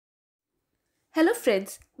Hello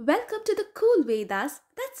friends, welcome to the cool Vedas,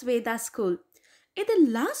 that's Veda School. In the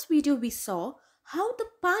last video we saw how the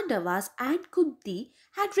Pandavas and Kunti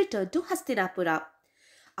had returned to Hastinapura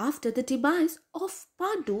after the demise of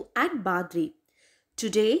Pandu and Madri.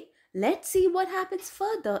 Today, let's see what happens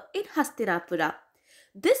further in Hastinapura.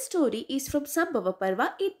 This story is from Sambhava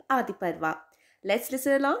Parva in Adi Parva. Let's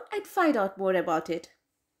listen along and find out more about it.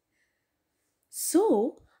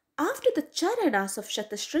 So, after the Charanas of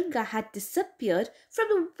Shatashringa had disappeared from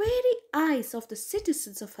the very eyes of the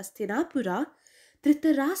citizens of Hastinapura,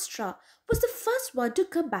 Dhritarashtra was the first one to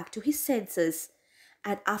come back to his senses.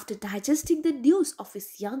 And after digesting the news of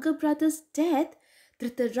his younger brother's death,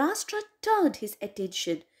 Dhritarashtra turned his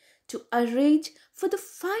attention to arrange for the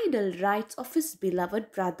final rites of his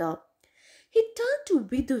beloved brother. He turned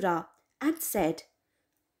to Vidura and said,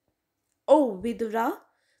 "O Vidura,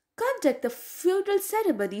 conduct the funeral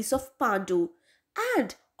ceremonies of Pandu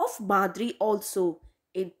and of Madri also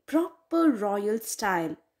in proper royal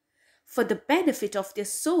style. For the benefit of their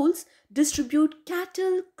souls, distribute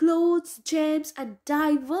cattle, clothes, gems, and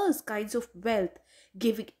diverse kinds of wealth,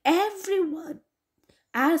 giving everyone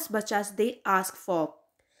as much as they ask for.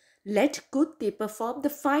 Let Kunti perform the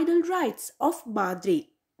final rites of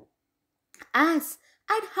Madri, as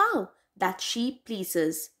and how that she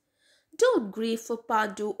pleases. Don't grieve for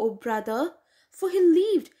Pandu, O brother, for he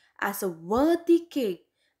lived as a worthy king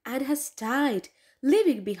and has died,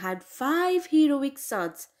 leaving behind 5 heroic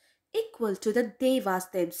sons, equal to the Devas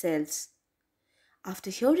themselves."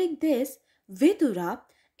 After hearing this, Vidura,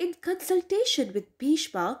 in consultation with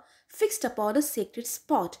Bhishma, fixed upon a sacred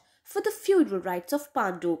spot for the funeral rites of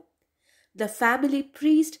Pandu. The family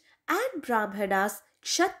priest and Brahmanas,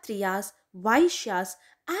 Kshatriyas, Vaishyas,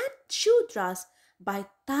 and Shudras by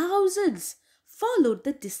thousands followed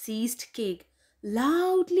the deceased king,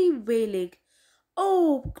 loudly wailing,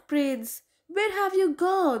 "Oh, prince, where have you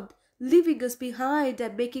gone, leaving us behind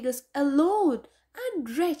and making us alone and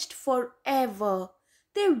wretched forever?"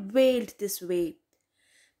 They wailed this way.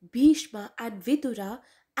 Bhishma and Vidura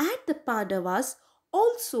and the Pandavas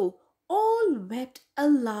also all wept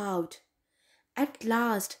aloud. At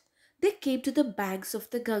last, they came to the banks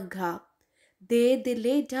of the Ganga. There they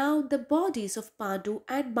laid down the bodies of Pandu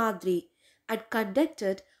and Madri and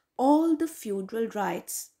conducted all the funeral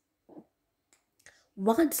rites.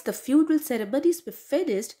 Once the funeral ceremonies were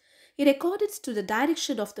finished, in accordance to the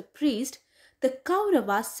direction of the priest, the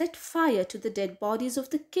Kauravas set fire to the dead bodies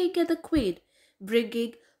of the king and the queen,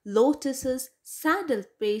 bringing lotuses, sandal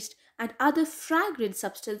paste, and other fragrant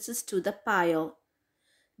substances to the pyre.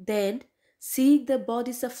 Then, seeing the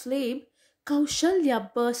bodies aflame,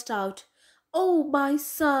 Kaushalya burst out, "Oh, my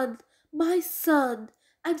son,"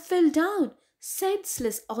 and fell down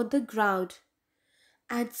senseless on the ground.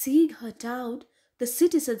 And seeing her down, the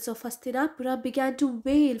citizens of Hastinapura began to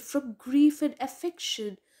wail from grief and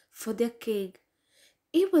affection for their king.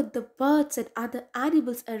 Even the birds and other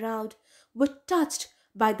animals around were touched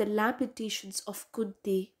by the lamentations of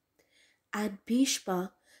Kunti. And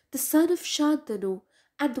Bhishma, the son of Shantanu,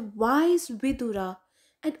 and the wise Vidura,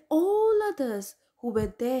 and all others who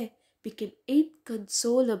were there became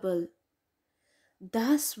inconsolable.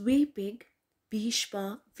 Thus weeping,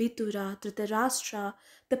 Bhishma, Vidura, Dhritarashtra,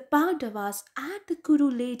 the Pandavas, and the Kuru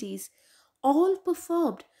ladies all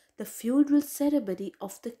performed the funeral ceremony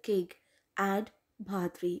of the king and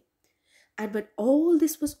Madri. And when all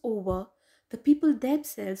this was over, the people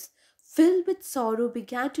themselves, filled with sorrow,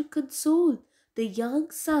 began to console the young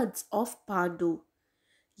sons of Pandu.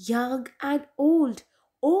 Young and old,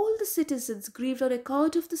 all the citizens grieved on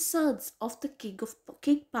account of the sons of the King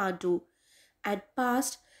Pandu, and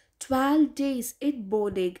passed 12 days in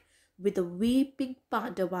mourning with the weeping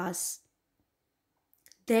Pandavas.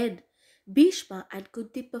 Then Bhishma and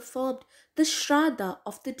Kunti performed the Shraddha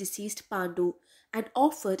of the deceased Pandu and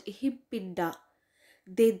offered him Pinda.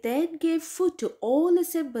 They then gave food to all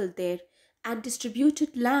assembled there and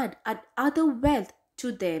distributed land and other wealth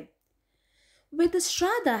to them. When the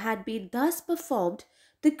Shraddha had been thus performed,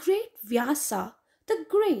 the great Vyasa, the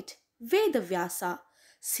great Veda Vyasa,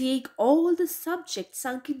 seeing all the subjects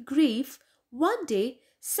sunk in grief, one day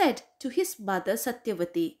said to his mother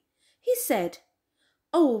Satyavati, he said,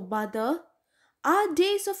 "O mother, our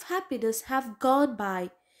days of happiness have gone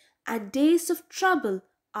by, and days of trouble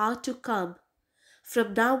are to come.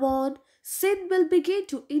 From now on, sin will begin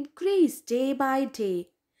to increase day by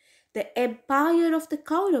day. The empire of the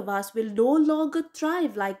Kauravas will no longer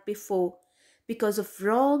thrive like before because of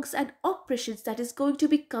wrongs and oppressions that is going to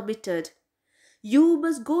be committed. You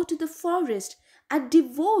must go to the forest and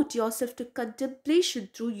devote yourself to contemplation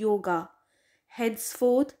through yoga.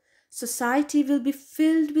 Henceforth, Society will be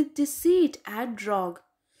filled with deceit and wrong.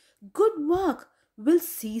 Good work will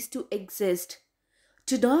cease to exist.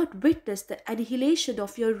 Do not witness the annihilation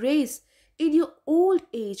of your race in your old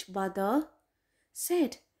age, mother,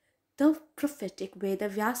 said the prophetic Veda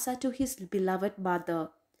Vyasa to his beloved mother.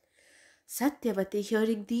 Satyavati,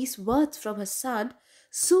 hearing these words from her son,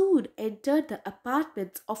 soon entered the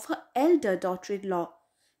apartments of her elder daughter-in-law,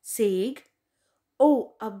 saying,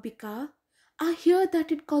 "O Ambika, I hear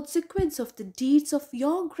that in consequence of the deeds of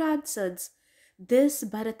your grandsons, this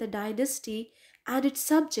Bharata dynasty and its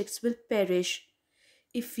subjects will perish.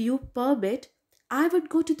 If you permit, I would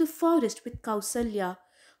go to the forest with Kausalya,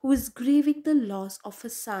 who is grieving the loss of her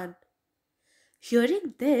son."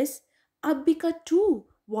 Hearing this, Ambika too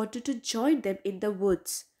wanted to join them in the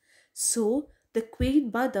woods. So the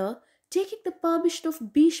queen mother, taking the permission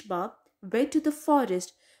of Bhishma, went to the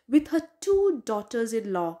forest with her two daughters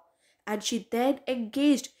in law, and she then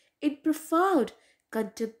engaged in profound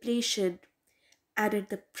contemplation. And at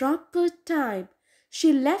the proper time,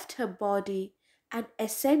 she left her body and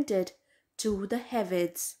ascended to the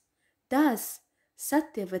heavens. Thus,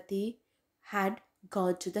 Satyavati had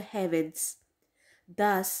gone to the heavens.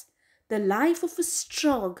 Thus, the life of a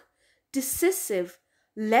strong, decisive,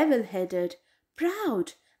 level headed,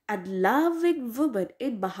 proud, and loving woman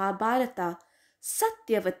in Mahabharata,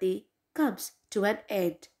 Satyavati, comes to an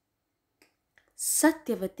end.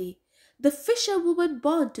 Satyavati, the fisherwoman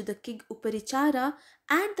born to the king Uparichara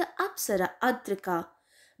and the Apsara Adrika,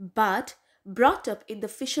 but brought up in the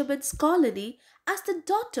fisherman's colony as the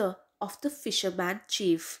daughter of the fisherman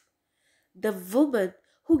chief. The woman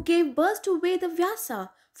who gave birth to Veda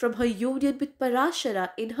Vyasa from her union with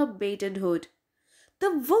Parashara in her maidenhood.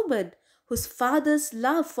 The woman whose father's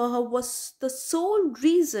love for her was the sole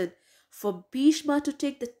reason for Bhishma to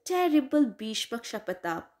take the terrible Bhishma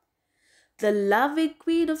Shapata. The loving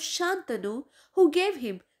queen of Shantanu who gave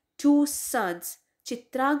him two sons,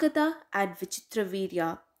 Chitrangada and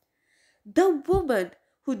Vichitravirya. The woman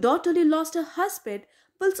who not only lost her husband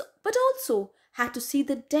but also had to see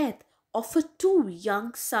the death of her two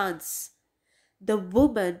young sons. The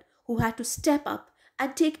woman who had to step up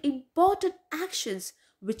and take important actions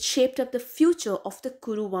which shaped up the future of the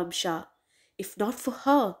Kuru Vamsha. If not for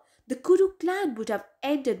her, the Kuru clan would have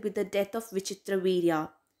ended with the death of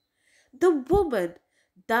Vichitravirya. The woman,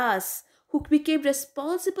 thus, who became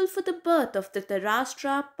responsible for the birth of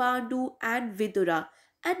Dhritarashtra, Pandu and Vidura,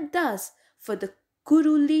 and thus for the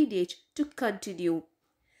Kuru lineage to continue.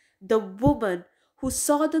 The woman who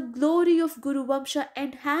saw the glory of Guru Vamsha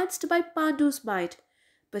enhanced by Pandu's might,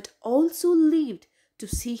 but also lived to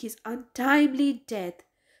see his untimely death,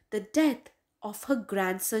 the death of her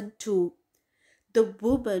grandson too. The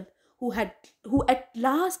woman who at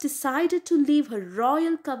last decided to leave her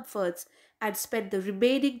royal comforts and spend the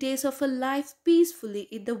remaining days of her life peacefully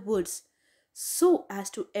in the woods, so as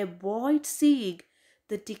to avoid seeing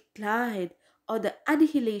the decline or the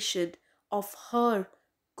annihilation of her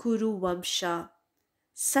Kuru Vamsha.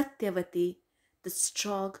 Satyavati, the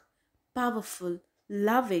strong, powerful,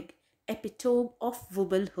 loving epitome of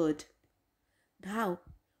womanhood. Now,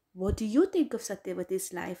 what do you think of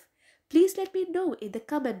Satyavati's life? Please let me know in the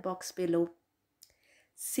comment box below.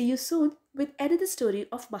 See you soon with another story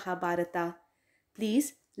of Mahabharata.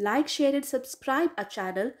 Please like, share and subscribe our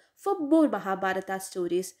channel for more Mahabharata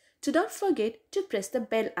stories. Do not forget to press the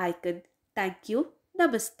bell icon. Thank you.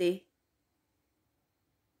 Namaste.